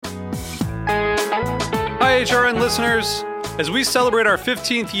HRN listeners. As we celebrate our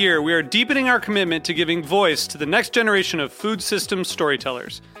 15th year, we are deepening our commitment to giving voice to the next generation of food systems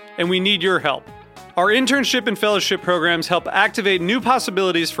storytellers, and we need your help. Our internship and fellowship programs help activate new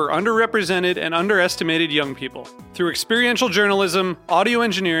possibilities for underrepresented and underestimated young people through experiential journalism, audio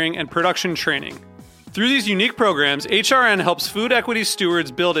engineering, and production training. Through these unique programs, HRN helps food equity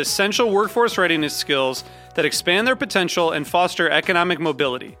stewards build essential workforce readiness skills that expand their potential and foster economic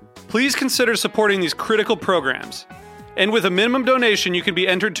mobility. Please consider supporting these critical programs. And with a minimum donation, you can be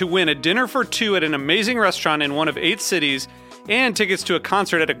entered to win a dinner for two at an amazing restaurant in one of 8 cities and tickets to a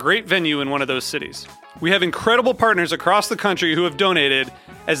concert at a great venue in one of those cities. We have incredible partners across the country who have donated,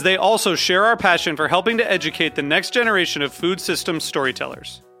 as they also share our passion for helping to educate the next generation of food systems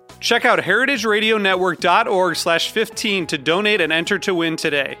storytellers. Check out heritageradionetwork.org/15 to donate and enter to win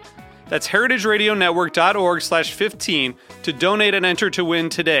today. That's heritageradionetwork.org/15 to donate and enter to win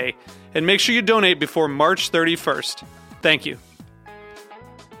today. And make sure you donate before March 31st. Thank you.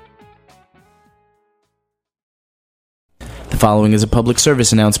 The following is a public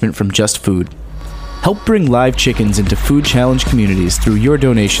service announcement from Just Food. Help bring live chickens into food challenge communities through your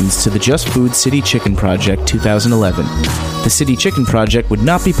donations to the Just Food City Chicken Project 2011. The City Chicken Project would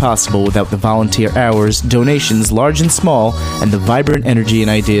not be possible without the volunteer hours, donations large and small, and the vibrant energy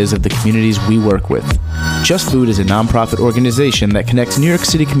and ideas of the communities we work with. Just Food is a nonprofit organization that connects New York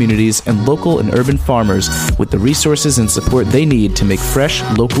City communities and local and urban farmers with the resources and support they need to make fresh,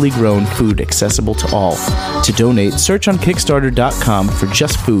 locally grown food accessible to all. To donate, search on Kickstarter.com for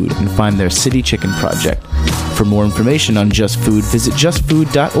Just Food and find their City Chicken Project. For more information on Just Food, visit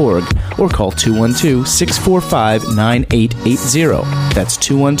justfood.org or call 212-645-9880. That's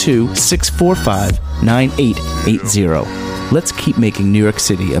 212-645-9880. Let's keep making New York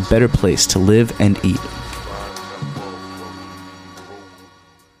City a better place to live and eat.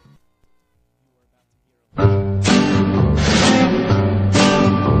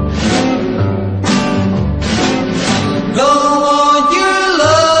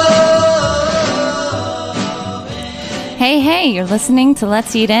 Hey, you're listening to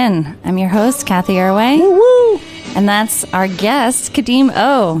Let's Eat In. I'm your host, Kathy Irway. Woo-woo. And that's our guest, Kadeem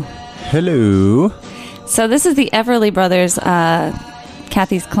O. Hello. So this is the Everly Brothers,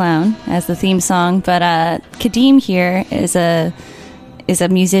 Kathy's Clown, as the theme song. But Kadeem here is a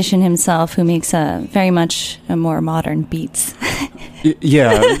musician himself who makes very much a more modern beats.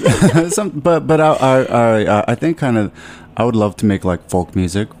 Yeah. but I think kind of... I would love to make like folk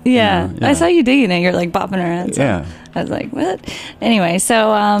music. Yeah. I saw you digging it. You're like bopping around. So yeah. I was like, what? Anyway,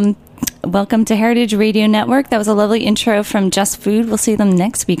 so welcome to Heritage Radio Network. That was a lovely intro from Just Food. We'll see them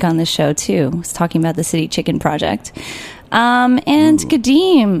next week on the show too. I was talking about the City Chicken Project. And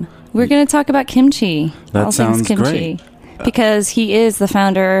Kadeem, we're going to talk about Kimchee. That all sounds things Kimchee. Great. Because he is the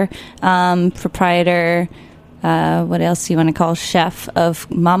founder, proprietor, what else do you want to call chef of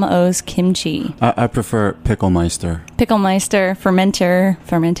Mama O's Kimchee? I prefer Picklemeister. Picklemeister,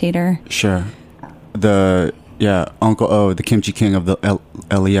 fermentator. Sure. Uncle O, the Kimchee King of the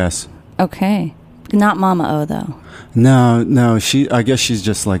LES. Okay. Not Mama O, though. No, I guess she's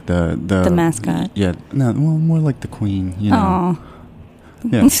just like the mascot. Yeah, no, well, more like the queen, you know. Aw.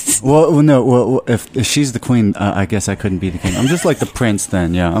 Yeah. Well, if she's the queen, I guess I couldn't be the king. I'm just like the prince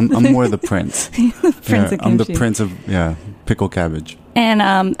then. Yeah, I'm more the prince. The prince of I'm the Kimchee. prince of pickle cabbage. And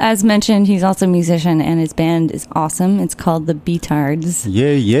as mentioned, he's also a musician, and his band is awesome. It's called the Beatards.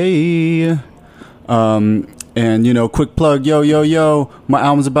 Yay! And quick plug, yo, my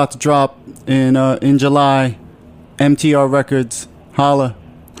album's about to drop in July. MTR Records, holla.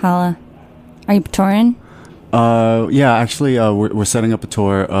 Are you touring? Actually, we're setting up a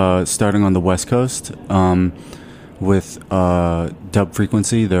tour starting on the West Coast with Dub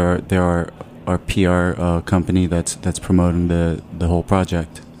Frequency. They're our PR company that's promoting the whole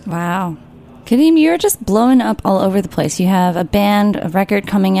project. Wow. Kadeem, you're just blowing up all over the place. You have a band, a record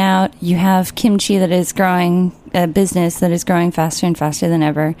coming out. You have Kimchee that is growing, a business that is growing faster and faster than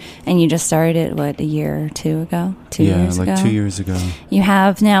ever. And you just started it, a year or two ago? 2 years ago? 2 years ago. You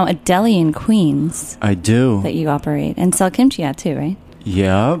have now a deli in Queens. I do. That you operate and sell kimchi at too, right?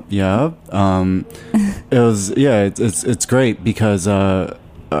 Yeah. It's great because I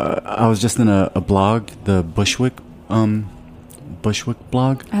was just in a blog, the Bushwick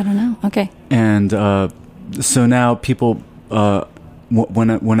blog. I don't know. Okay. And so now people,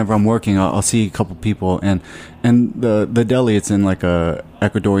 whenever I'm working, I'll see a couple people, and the deli, it's in like a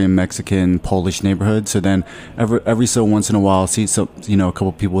Ecuadorian, Mexican, Polish neighborhood. So then every so once in a while, I'll see a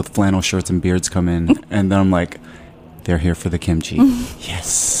couple people with flannel shirts and beards come in, and then I'm like, they're here for the kimchi.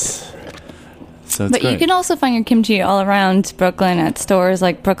 Yes. So it's But great. you can also find your kimchi all around Brooklyn at stores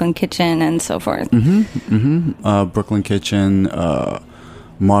like Brooklyn Kitchen and so forth. Brooklyn Kitchen,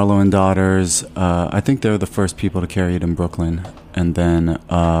 Marlowe and Daughters. I think they're the first people to carry it in Brooklyn. And then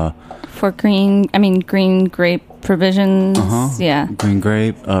For green grape provisions. Yeah. Green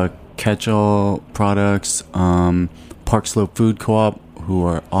Grape, Ketchel Products, Park Slope Food Co-op, who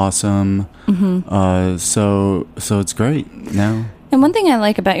are awesome. So it's great now. And one thing I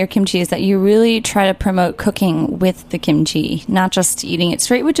like about your kimchi is that you really try to promote cooking with the kimchi, not just eating it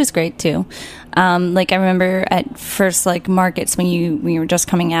straight, which is great too. Like I remember at first, like markets when you were just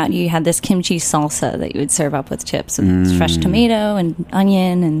coming out, you had this kimchi salsa that you would serve up with chips and fresh tomato and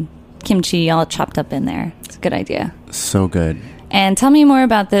onion and kimchi all chopped up in there. It's a good idea. So good. And tell me more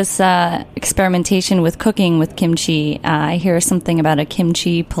about this experimentation with cooking with kimchi. I hear something about a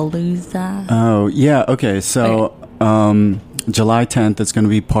kimchi palooza. Oh, yeah. Okay. So July 10th, it's going to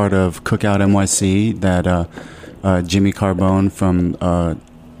be part of Cookout NYC that Jimmy Carbone from,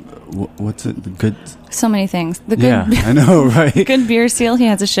 what's it? The Good. So many things. The good, Yeah, I know, right? Good Beer Seal. He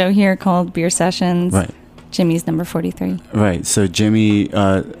has a show here called Beer Sessions. Right. Jimmy's number 43. Right. So Jimmy,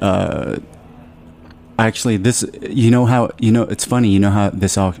 actually, this, it's funny, how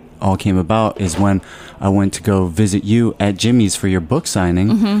this all came about is when I went to go visit you at Jimmy's for your book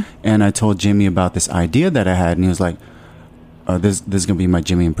signing, and I told Jimmy about this idea that I had, and he was like, this is going to be my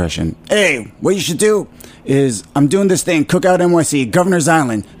Jimmy impression. Hey, what you should do is, I'm doing this thing, Cookout NYC, Governor's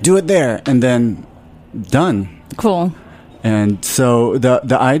Island, do it there, and then done. Cool. And so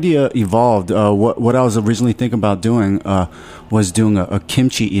the idea evolved. What I was originally thinking about doing was doing a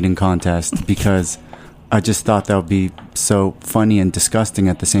kimchi eating contest because I just thought that would be so funny and disgusting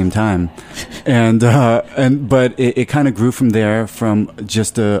at the same time, but it kind of grew from there, from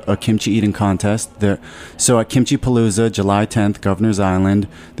just a kimchi eating contest. So at Kimchi Palooza, July 10th, Governor's Island,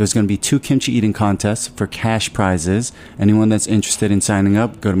 there's going to be 2 kimchi eating contests for cash prizes. Anyone that's interested in signing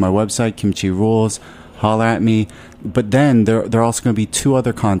up, go to my website, Kimchi Rules, holler at me. But then there are also going to be 2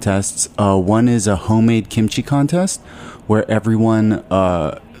 other contests. One is a homemade kimchi contest, where everyone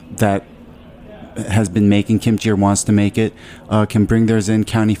that has been making kimchi or wants to make it can bring theirs in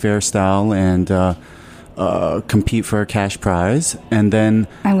county fair style and compete for a cash prize. And then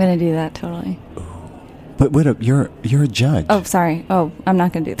I'm going to do that totally. But wait up, you're a judge. Oh, sorry. Oh, I'm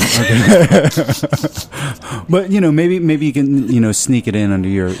not going to do that. Okay. But maybe you can sneak it in under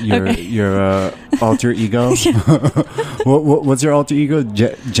your alter ego. What's your alter ego?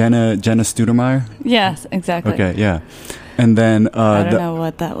 Jenna Studermeyer? Yes, exactly. Okay, yeah. And then I don't know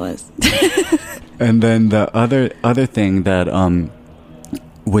what that was. And then the other thing that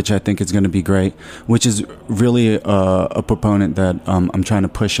which I think is going to be great, which is really a proponent that I'm trying to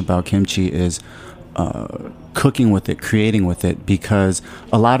push about kimchi, is cooking with it, creating with it, because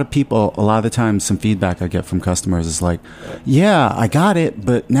a lot of the times, some feedback I get from customers is like, yeah, I got it,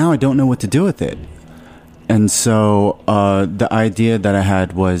 but now I don't know what to do with it. And so the idea that I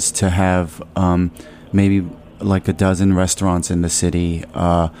had was to have maybe like a dozen restaurants in the city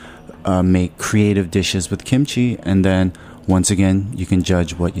make creative dishes with kimchi, and then once again you can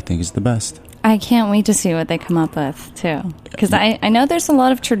judge what you think is the best. I can't wait to see what they come up with too, because I know there's a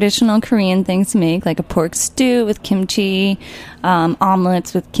lot of traditional Korean things to make, like a pork stew with kimchi,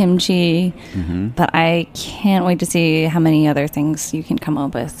 omelets with kimchi, but I can't wait to see how many other things you can come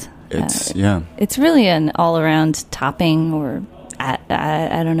up with. It's really an all-around topping, or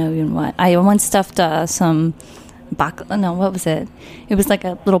I don't know even what. I once stuffed some what was it? It was like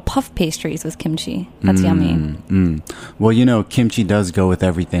a little puff pastries with kimchi. That's yummy. Well, kimchi does go with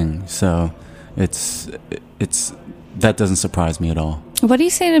everything, so it's that doesn't surprise me at all. What do you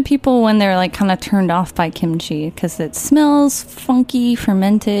say to people when they're like kind of turned off by kimchi because it smells funky,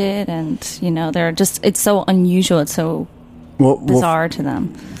 fermented, and it's so unusual, it's so bizarre to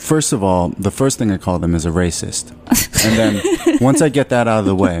them? First of all, the first thing I call them is a racist, and then once I get that out of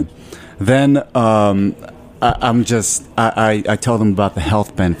the way, then I tell them about the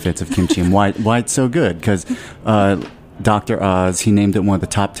health benefits of kimchi and why it's so good, because Dr. Oz, he named it one of the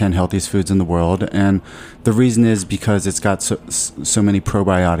top 10 healthiest foods in the world, and the reason is because it's got so many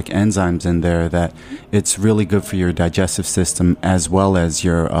probiotic enzymes in there that it's really good for your digestive system as well as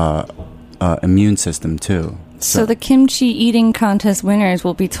your immune system too. So the kimchi eating contest winners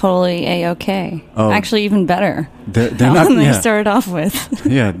will be totally A-okay. Oh, actually, even better. They're not than they started off with.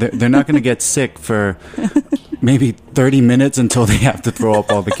 Yeah, they're not going to get sick for maybe 30 minutes until they have to throw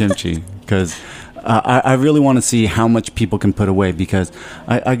up all the kimchi, because I really want to see how much people can put away, because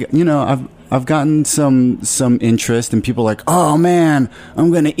I've gotten some interest, and people are like, oh man,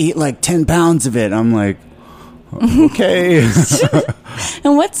 I'm going to eat like 10 pounds of it. I'm like, Okay.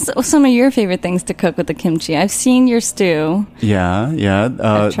 And what's some of your favorite things to cook with the kimchi? I've seen your stew. Yeah.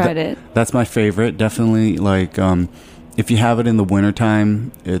 I've tried it. That's my favorite. Definitely, like, if you have it in the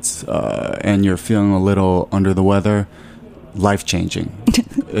wintertime, it's and you're feeling a little under the weather, life-changing.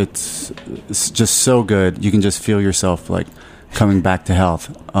 It's just so good. You can just feel yourself, like, coming back to health.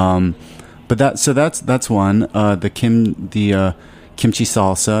 But that's one. The kimchi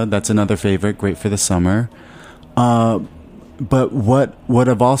salsa, that's another favorite, great for the summer. But what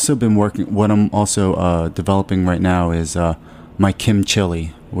I'm also developing right now is my kim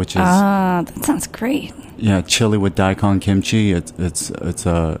chili, which is that sounds great. Yeah, chili with daikon kimchi. It's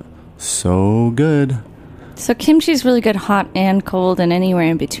so good. So kimchi is really good hot and cold and anywhere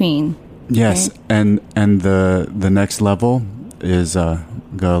in between. Yes, right? and the next level is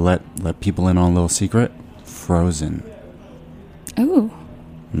go let people in on a little secret. Frozen. Ooh.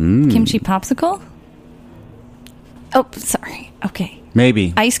 Kimchi popsicle? Oh, sorry. Okay.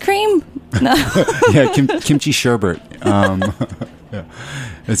 Maybe. Ice cream? No. Yeah, kimchi sherbet. Yeah.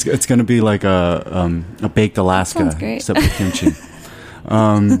 It's going to be like a baked Alaska, except for kimchi.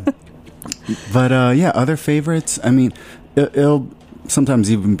 But yeah, other favorites. I mean, it'll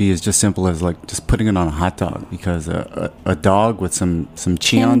sometimes even be as just simple as like just putting it on a hot dog, because a dog with some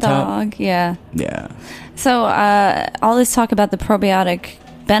chi on top. Dog, yeah. Yeah. So all this talk about the probiotic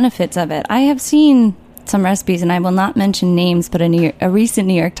benefits of it. I have seen some recipes, and I will not mention names, but a recent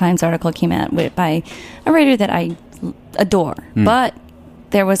New York Times article came out by a writer that I adore. But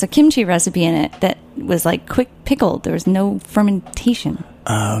there was a kimchi recipe in it that was like quick pickled. There was no fermentation.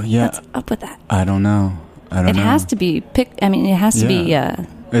 Oh, yeah. What's up with that? I don't know. It has to be it has to be.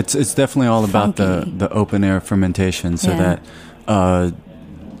 It's definitely all about the open air fermentation, so that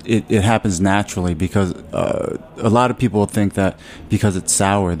it happens naturally. Because a lot of people think that because it's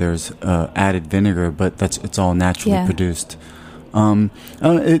sour, there's added vinegar, but it's all naturally produced.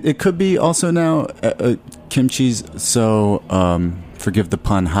 It could be also now kimchi's so forgive the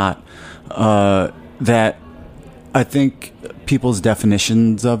pun hot that I think people's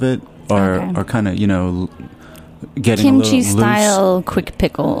definitions of it are kind of, getting kimchi a little style loose. quick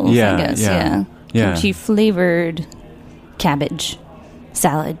pickles, I guess. Yeah. Kimchi flavored cabbage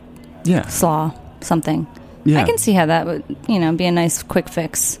salad. Yeah. Slaw something. Yeah. I can see how that would, be a nice quick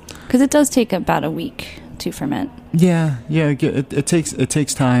fix, because it does take about a week to ferment. Yeah. It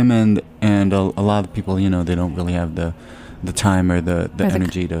takes time, and a lot of people, they don't really have the time or the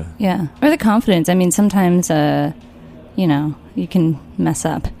energy to. Yeah, or the confidence. I mean, sometimes you can mess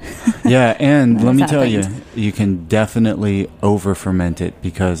up. Yeah, and let me tell you, you can definitely over ferment it,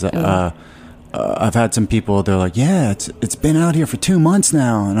 because I've had some people, they're like, yeah, it's been out here for 2 months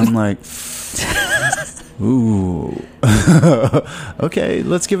now, and I'm like, ooh, okay,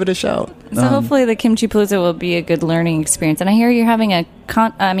 let's give it a shot. So hopefully the Kimchee Palooza will be a good learning experience. And I hear you're having a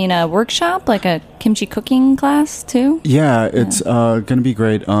workshop, like a kimchi cooking class too? Yeah, it's going to be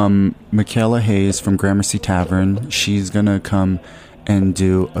great. Michaela Hayes from Gramercy Tavern, she's going to come and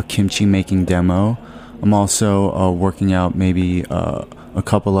do a kimchi making demo. I'm also working out maybe a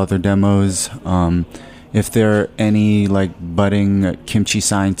couple other demos. If there are any like budding kimchi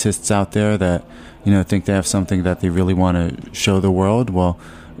scientists out there that think they have something that they really want to show the world, well,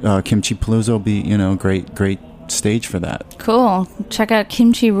 Kimchee Palooza will be great stage for that. Cool. Check out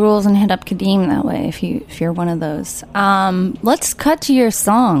Kimchi Rules and hit up Kadeem that way if you're one of those. Let's cut to your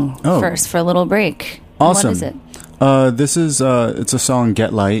song first for a little break. Awesome. What is it? This is it's a song,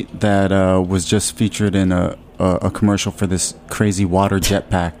 Get Light, that was just featured in a commercial for this crazy water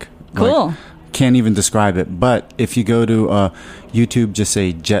jetpack. Cool. Like, can't even describe it, but if you go to YouTube, just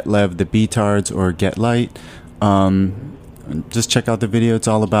say Jetlev the Beatards or Get Light, just check out the video. It's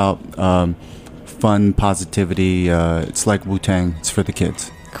all about fun, positivity. It's like Wu-Tang. It's for the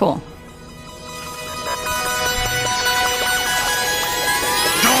kids. Cool.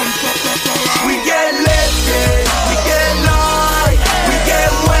 We get lifted, we get light, we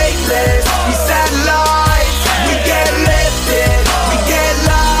get weightless, we satellites. We get lifted, we get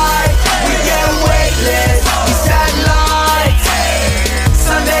light, we get weightless, we satellites.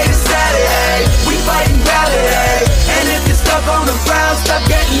 Sunday to Saturday, we fighting gravity. And if you're stuck on the ground, stop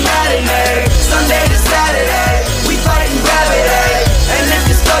getting mad at me. Sunday to Saturday, we fighting gravity. And if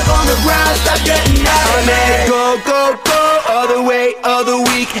you're stuck on the ground, stop getting mad at me. Go, go, go, other way, other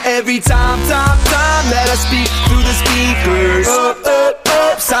week. Every time, let us speak through the speakers. Up, up,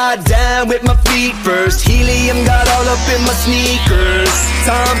 up, upside down with my feet first. Helium got all up in my sneakers.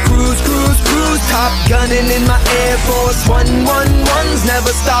 Tom Cruise, cruise, cruise, Top gunning in my Air Force 111s.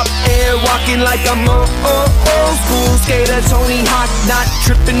 Never stop air walking like I'm old school skater. Tony Hawk, not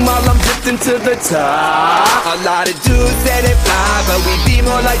tripping while I'm drifting to the top. A lot of dudes say they fly, but we be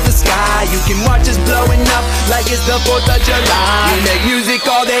more like the sky. You can watch us blowing up like it's the 4th of July. We make music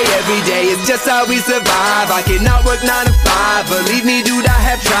all day, every day. It's just how we survive. I cannot work 9 to 5. Believe me, dude, I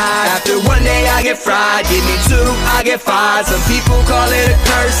have tried. After one day I get fried, give me 2, I get 5. Some people call it a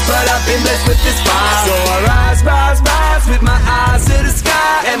curse, but I've been blessed with this fire. So I rise, rise, rise with my eyes to the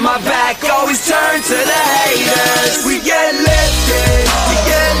sky, and my back always turned to the haters. We get lifted, we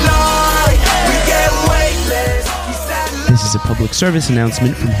get light, we get weightless. This is a public service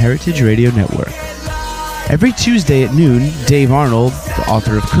announcement from Heritage Radio Network. Every Tuesday at noon, Dave Arnold, the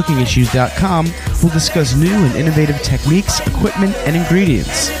author of CookingIssues.com, will discuss new and innovative techniques, equipment, and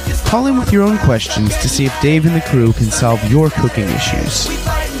ingredients. Call in with your own questions to see if Dave and the crew can solve your cooking issues.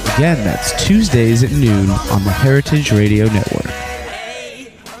 Again, that's Tuesdays at noon on the Heritage Radio Network.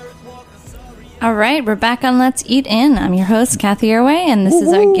 All right, we're back on Let's Eat In. I'm your host, Kathy Airway, and this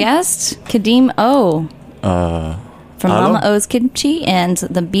is our guest, Kadeem O. From Hello? Mama O's Kimchee and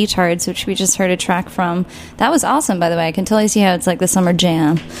the Beach Hearts, which we just heard a track from. That was awesome, by the way. I can totally see how it's like the summer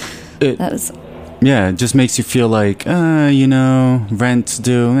jam. That was... Yeah, it just makes you feel like, rent's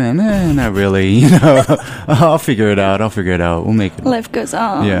due. Man, not really, I'll figure it out. We'll make it. Life goes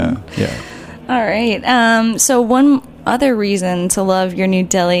on. Yeah. All right. So one other reason to love your new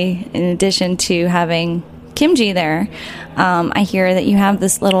deli, in addition to having Kimchee there, I hear that you have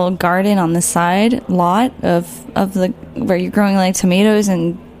this little garden on the side lot of the where you're growing like tomatoes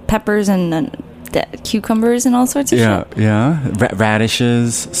and peppers and cucumbers and all sorts of shit. Yeah.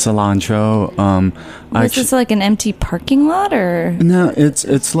 Radishes, cilantro. Is this like an empty parking lot or? No,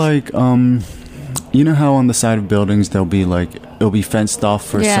 it's like you know how on the side of buildings it'll be fenced off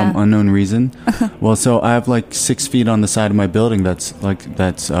for some unknown reason. Well, so I have like 6 feet on the side of my building that's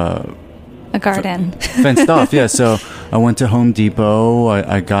a garden. Fenced off, yeah. So I went to Home Depot.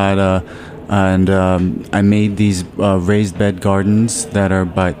 I got I made these raised bed gardens that are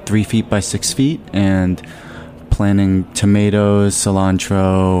about 3 feet by 6 feet, and planting tomatoes,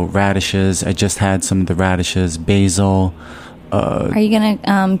 cilantro, radishes. I just had some of the radishes, basil. Are you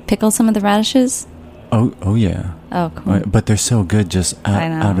gonna pickle some of the radishes? Oh yeah. Oh, cool. But they're so good just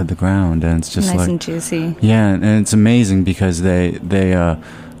out of the ground, and it's just nice and juicy. Yeah, and it's amazing because they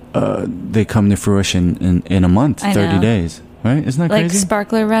come to fruition in a month, 30 days, right? Isn't that like crazy? Like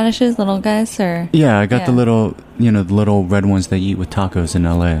sparkler radishes, little guys, or? Yeah, I got the little, the little red ones they eat with tacos in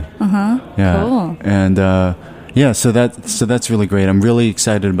LA. Yeah. Cool. And so that's really great. I'm really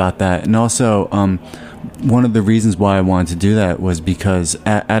excited about that. And also, one of the reasons why I wanted to do that was because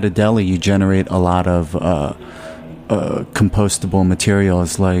at a deli you generate a lot of compostable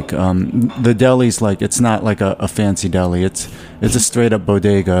materials. Like the deli's like, it's not like a fancy deli. It's a straight up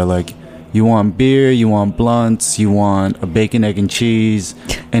bodega. Like, you want beer, you want blunts, you want a bacon, egg, and cheese,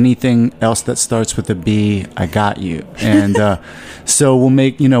 anything else that starts with a B, I got you. And so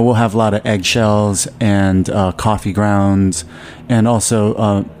we'll have a lot of eggshells and coffee grounds, and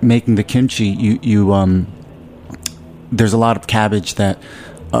also making the kimchi. You there's a lot of cabbage that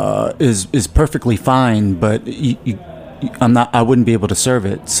is perfectly fine, but I wouldn't be able to serve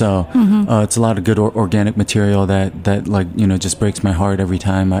it. So it's a lot of good organic material that just breaks my heart every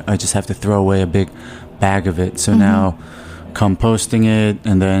time. I just have to throw away a big bag of it. So now composting it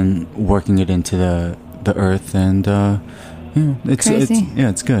and then working it into the earth, and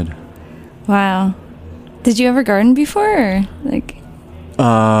it's good. Wow. Did you ever garden before, or like?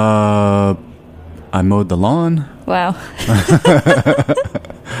 I mowed the lawn. Wow.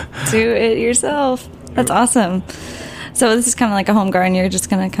 Do it yourself. That's awesome. So this is kind of like a home garden. You're just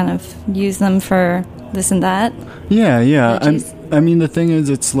going to kind of use them for this and that? Yeah. I mean, the thing is,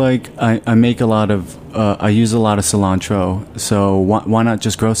 it's like I make a lot of, I use a lot of cilantro. So why not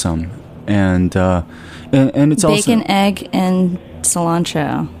just grow some? And it's also... Bacon, egg, and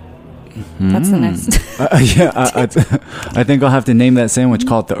cilantro. That's the next... I think I'll have to name that sandwich,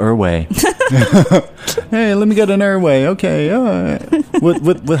 call it the Irway. Hey, let me get an Irway. Okay.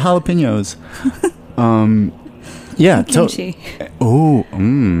 With jalapenos. Yeah, kimchi.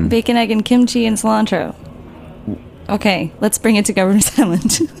 Bacon, egg, and kimchi and cilantro. Okay, let's bring it to Governor's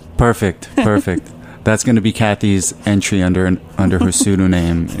Island. Perfect. That's going to be Kathy's entry under her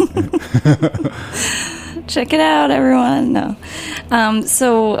pseudonym. Check it out, everyone. No.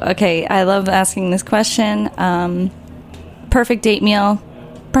 Okay, I love asking this question. Perfect date meal.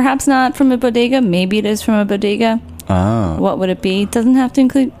 Perhaps not from a bodega. Maybe it is from a bodega. Oh. what would it be? Doesn't have to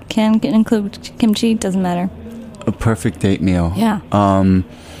include, can include kimchi, doesn't matter. A perfect date meal. Yeah.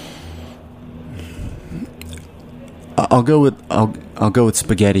 I'll go with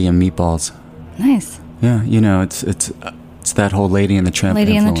spaghetti and meatballs. Nice. Yeah, it's that whole Lady and the Tramp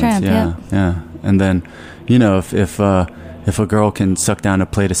Lady and the influence. Tramp, yeah. And then, if a girl can suck down a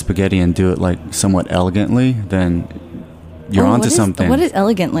plate of spaghetti and do it like somewhat elegantly, then you're onto something. What is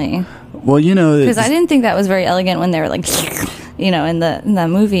elegantly? Well, Because I didn't think that was very elegant when they were like, in the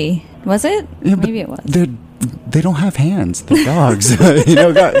movie. Was it? Yeah, Maybe it was. They don't have hands. They're dogs.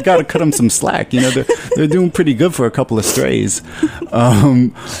 Got to cut them some slack. They're doing pretty good for a couple of strays.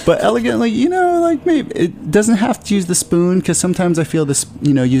 But elegantly, like maybe it doesn't have to use the spoon, because sometimes I feel this,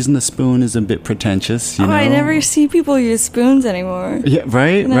 using the spoon is a bit pretentious. I never see people use spoons anymore. Yeah,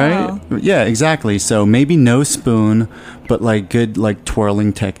 right, No. right. Yeah, exactly. So maybe no spoon, but like good like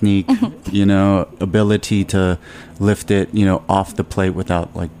twirling technique. Ability to lift it, off the plate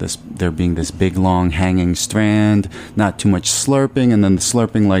without like there being this big long hanging strand, not too much slurping, and then the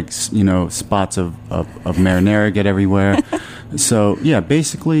slurping like spots of marinara get everywhere. So yeah,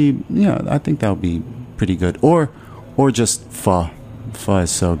 basically, I think that would be pretty good. Or just pho. Pho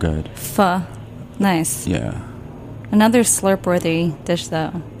is so good. Pho. Nice. Yeah. Another slurp-worthy dish,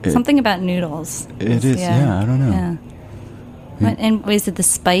 though. Something about noodles. It is. Yeah, I don't know. Yeah. And is it the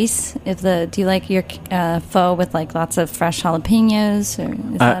spice? Do you like your pho with like lots of fresh jalapenos? Or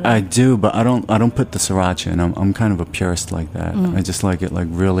is that I do, but I don't put the sriracha in. I'm kind of a purist like that. I just like it like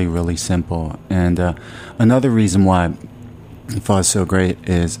really, really simple. And another reason why pho is so great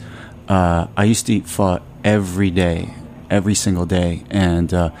is I used to eat pho every day, every single day. And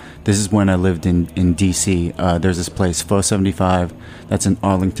this is when I lived in D.C. There's this place, Pho 75, that's in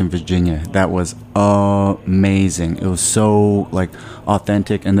Arlington, Virginia. That was amazing. It was so like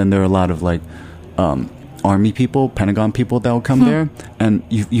authentic. And then there were a lot of like army people, Pentagon people that would come there, and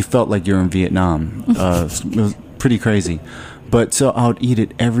you felt like you're in Vietnam. It was pretty crazy. But so I would eat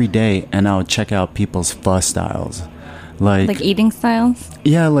it every day, and I would check out people's pho styles. Like eating styles?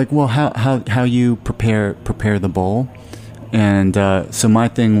 Yeah, like how you prepare the bowl. And so my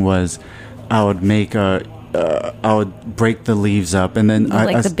thing was, I would make I would break the leaves up, and then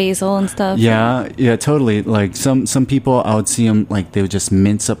the basil and stuff. Yeah, totally. Like some people, I would see them like they would just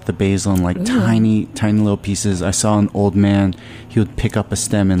mince up the basil in like tiny little pieces. I saw an old man; he would pick up a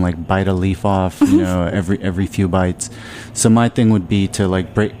stem and like bite a leaf off, every few bites. So my thing would be to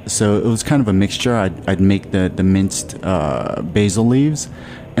like break. So it was kind of a mixture. I'd make the minced basil leaves.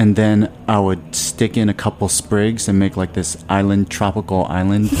 And then I would stick in a couple sprigs and make like this tropical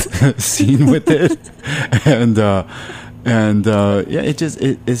island scene with it, and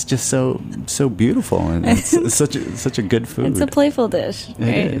it's just so beautiful, and it's such a good food. It's a playful dish. Right?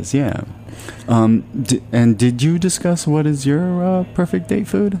 It is, yeah. And did you discuss what is your perfect date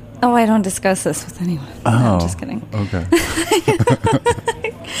food? Oh, I don't discuss this with anyone. No, I'm just kidding. Okay.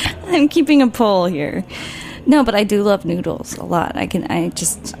 I'm keeping a poll here. No, but I do love noodles a lot. I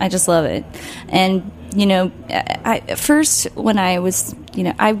just love it. And, at first when I was,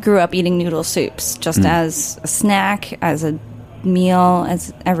 I grew up eating noodle soups just as a snack, as a meal,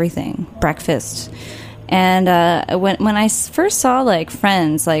 as everything, breakfast. And when I first saw like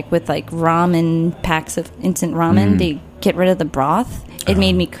friends like with like ramen packs of instant ramen, they get rid of the broth. It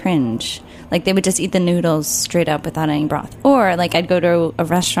made me cringe. Like they would just eat the noodles straight up without any broth. Or like I'd go to a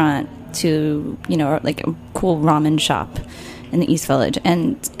restaurant to, like a cool ramen shop in the East Village,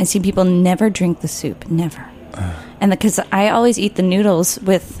 and I see people never drink the soup, never. And because I always eat the noodles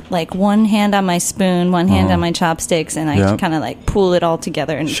with like one hand on my spoon, one hand on my chopsticks, and I kind of like pull it all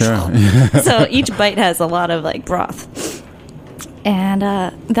together. And so each bite has a lot of like broth, and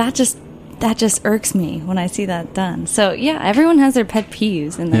that just irks me when I see that done. So yeah, everyone has their pet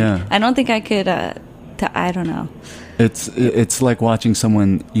peeves, and I don't think I could. I don't know. It's like watching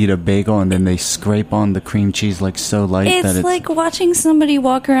someone eat a bagel and then they scrape on the cream cheese like so light that it's like watching somebody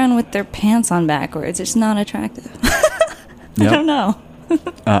walk around with their pants on backwards. It's not attractive. I don't know.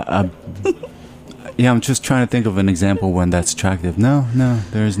 I'm just trying to think of an example when that's attractive. No,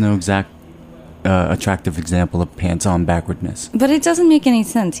 there is no exact attractive example of pants on backwardness. But it doesn't make any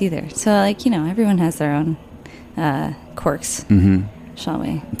sense either. So like, everyone has their own quirks. Shall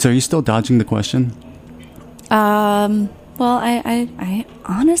we? So are you still dodging the question? Well, I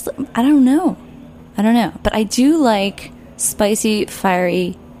honestly, I don't know. But I do like spicy,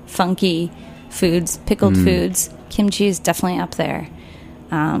 fiery, funky foods, pickled foods. Kimchi is definitely up there.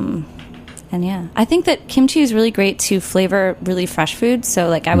 And yeah, I think that kimchi is really great to flavor really fresh food. So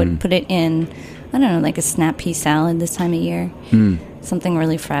like I would put it in, I don't know, like a snap pea salad this time of year. Something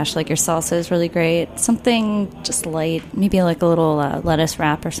really fresh, like your salsa is really great. Something just light, maybe like a little lettuce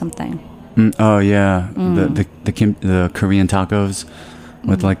wrap or something. Oh yeah, the Korean tacos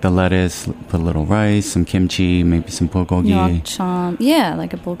with like the lettuce, put a little rice, some kimchi, maybe some bulgogi. Yeah,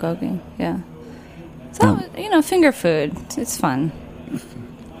 like a bulgogi. Yeah. So finger food. It's fun.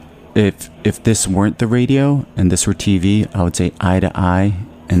 If this weren't the radio and this were TV, I would say eye to eye,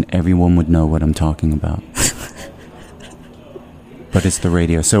 and everyone would know what I'm talking about. But it's the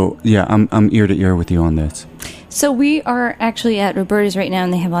radio, so yeah, I'm ear to ear with you on this. So we are actually at Roberta's right now,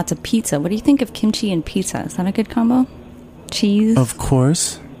 and they have lots of pizza. What do you think of kimchi and pizza? Is that a good combo? Cheese, of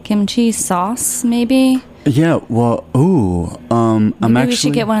course. Kimchi sauce, maybe. Yeah. Well, Maybe we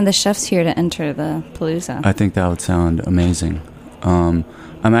should get one of the chefs here to enter the Palooza. I think that would sound amazing. I'm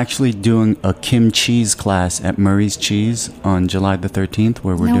actually doing a Kimchee's class at Murray's Cheese on July the 13th,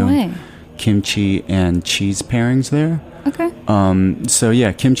 where we're doing kimchi and cheese pairings there. Okay. So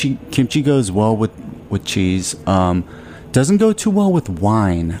yeah, kimchi goes well with cheese. Doesn't go too well with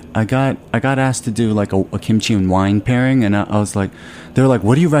wine. I got asked to do like a kimchi and wine pairing, and I was like, they were like,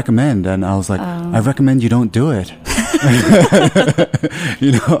 "What do you recommend?" And I was like, "I recommend you don't do it."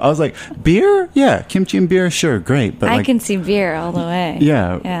 I was like, "Beer? Yeah, kimchi and beer, sure, great." But I can see beer all the way.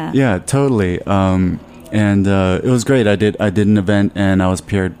 Yeah, totally. And it was great. I did an event, and I was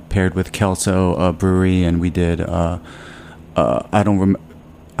paired with Kelso Brewery, and we did. I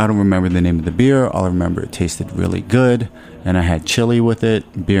don't remember the name of the beer. All I remember, it tasted really good, and I had chili with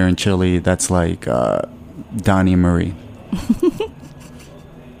it. Beer and chili. That's like Donnie and Marie.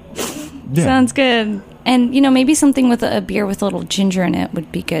 Yeah. Sounds good. And maybe something with a beer with a little ginger in it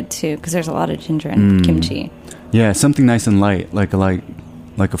would be good too, because there's a lot of ginger in kimchi. Yeah, something nice and light, like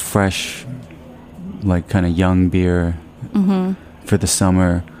a fresh, like kind of young beer for the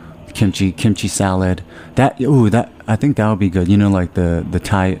summer. Kimchi salad. That I think that would be good. Like the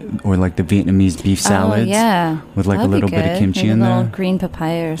Thai or like the Vietnamese beef salads. Oh, yeah. With like That'd a little bit of kimchi in a there. little green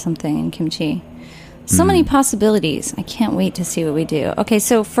papaya or something in kimchi. So many possibilities. I can't wait to see what we do. Okay,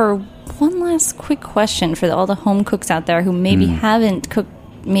 so for one last quick question for all the home cooks out there who maybe haven't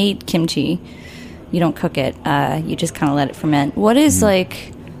made kimchi. You don't cook it. You just kind of let it ferment. What is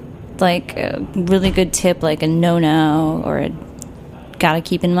like a really good tip, like a no-no or a gotta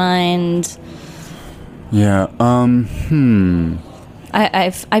keep in mind? Yeah.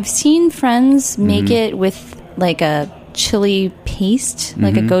 I've seen friends make it with like a chili paste,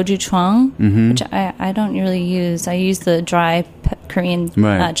 like a gochujang, which I don't really use. I use the dry Korean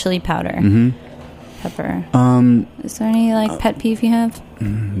chili powder, pepper. Is there any like pet peeve you have?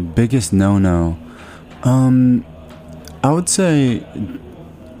 Biggest no. I would say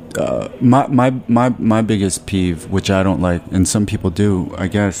my biggest peeve, which I don't like, and some people do, I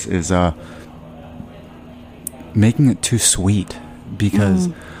guess, is making it too sweet. Because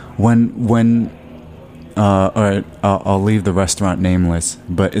when all right, I'll leave the restaurant nameless,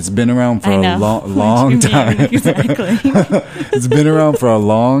 but it's been around for a long time. Exactly. It's been around for a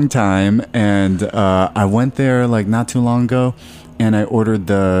long time, and I went there like not too long ago, and I ordered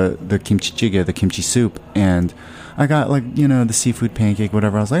the kimchi jjigae, the kimchi soup, and I got like the seafood pancake,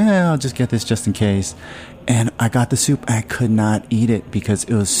 whatever. I was like, I'll just get this just in case. And I got the soup. I could not eat it because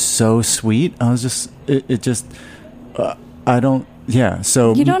it was so sweet. I was just I don't. Yeah,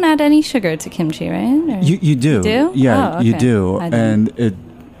 so you don't add any sugar to kimchi, right? Or you do. You do? Yeah, oh, okay. you do, and it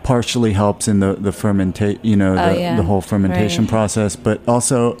partially helps in the fermentation. The whole fermentation process, but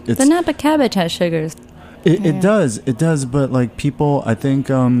also it's the Napa cabbage has sugars. It does, but like people, I think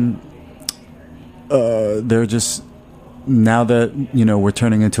they're just now that we're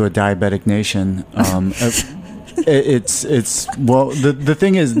turning into a diabetic nation. It's well, the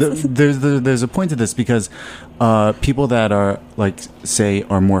thing is, there's a point to this because people that are like say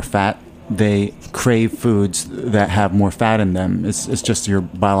are more fat, they crave foods that have more fat in them. It's just your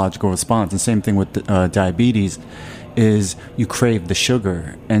biological response. And same thing with diabetes, is you crave the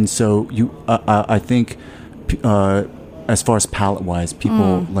sugar, and so I think as far as palate wise,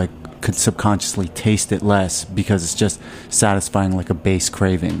 people like could subconsciously taste it less because it's just satisfying like a base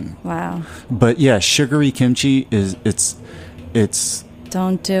craving. Wow. But yeah, sugary kimchi it's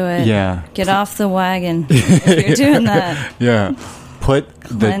don't do it. Yeah. Get off the wagon if you're doing that. Yeah.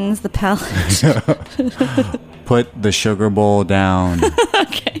 Cleanse the palate. Put the sugar bowl down.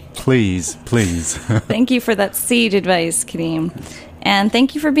 Okay. Please. Thank you for that sage advice, Kadeem. And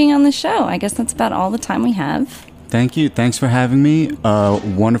thank you for being on the show. I guess that's about all the time we have. Thank you. Thanks for having me.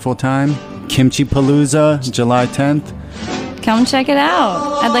 Wonderful time. Kimchi Palooza, July 10th. Come check it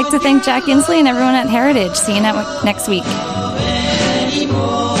out. I'd like to thank Jack Inslee and everyone at Heritage. See you next week.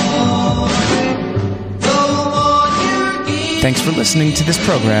 Thanks for listening to this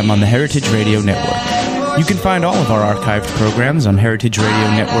program on the Heritage Radio Network. You can find all of our archived programs on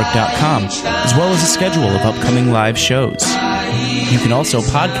heritageradionetwork.com, as well as a schedule of upcoming live shows. You can also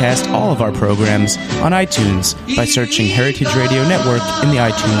podcast all of our programs on iTunes by searching Heritage Radio Network in the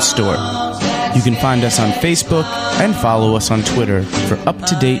iTunes Store. You can find us on Facebook and follow us on Twitter for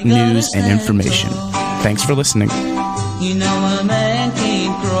up-to-date news and information. Thanks for listening. You know a man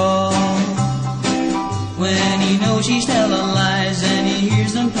can't crawl when he knows she's telling lies and he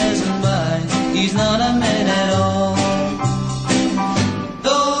hears them passing by. He's not a man at all.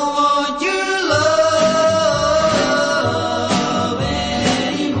 Don't want your love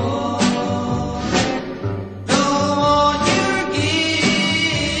anymore. Don't want your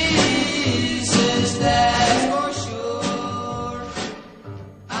kisses, that's for sure.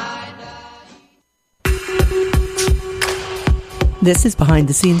 This is Behind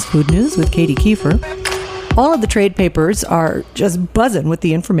the Scenes Food News with Katie Kiefer. All of the trade papers are just buzzing with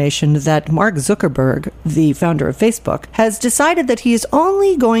the information that Mark Zuckerberg, the founder of Facebook, has decided that he is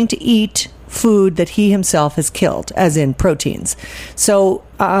only going to eat food that he himself has killed, as in proteins. So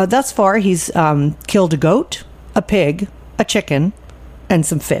thus far, he's killed a goat, a pig, a chicken, and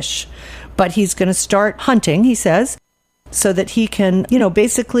some fish. But he's going to start hunting, he says, so that he can,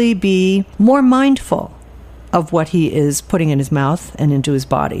 basically be more mindful of what he is putting in his mouth and into his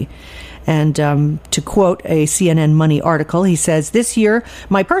body. And to quote a CNN Money article, he says, "This year,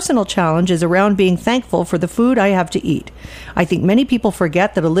 my personal challenge is around being thankful for the food I have to eat. I think many people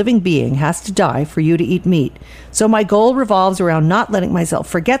forget that a living being has to die for you to eat meat. So my goal revolves around not letting myself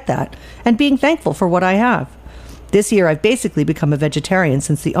forget that and being thankful for what I have. This year, I've basically become a vegetarian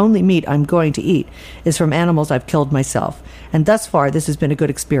since the only meat I'm going to eat is from animals I've killed myself. And thus far, this has been a good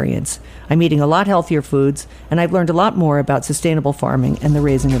experience. I'm eating a lot healthier foods, and I've learned a lot more about sustainable farming and the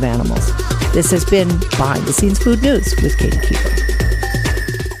raising of animals." This has been Behind the Scenes Food News with Katie Kiefer.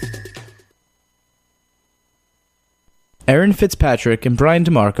 Aaron Fitzpatrick and Brian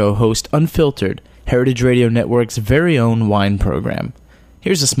DeMarco host Unfiltered, Heritage Radio Network's very own wine program.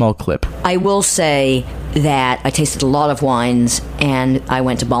 Here's a small clip. I will say that I tasted a lot of wines, and I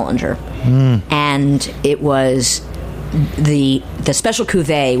went to Bollinger. And it was the special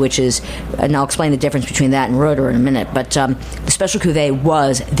cuvée, which is, and I'll explain the difference between that and Roeder in a minute, but the special cuvée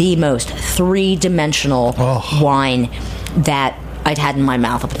was the most three-dimensional wine that I'd had in my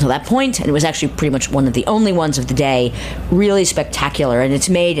mouth up until that point, and it was actually pretty much one of the only ones of the day. Really spectacular, and it's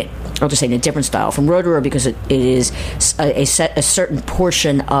made, I'll just say, in a different style from Roederer because it is a certain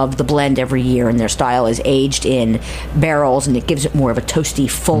portion of the blend every year, and their style is aged in barrels, and it gives it more of a toasty,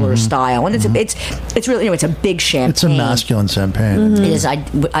 fuller style. And it's really, it's a big champagne. It's a masculine champagne. It is.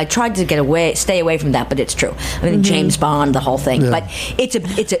 I tried to stay away from that, but it's true. I mean, James Bond, the whole thing. Yeah. But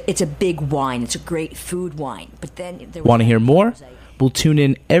it's a big wine. It's a great food wine. But then want to hear more? We'll tune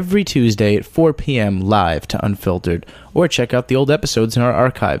in every Tuesday at 4 p.m. live to Unfiltered, or check out the old episodes in our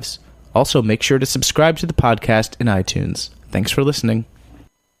archives. Also, make sure to subscribe to the podcast in iTunes. Thanks for listening.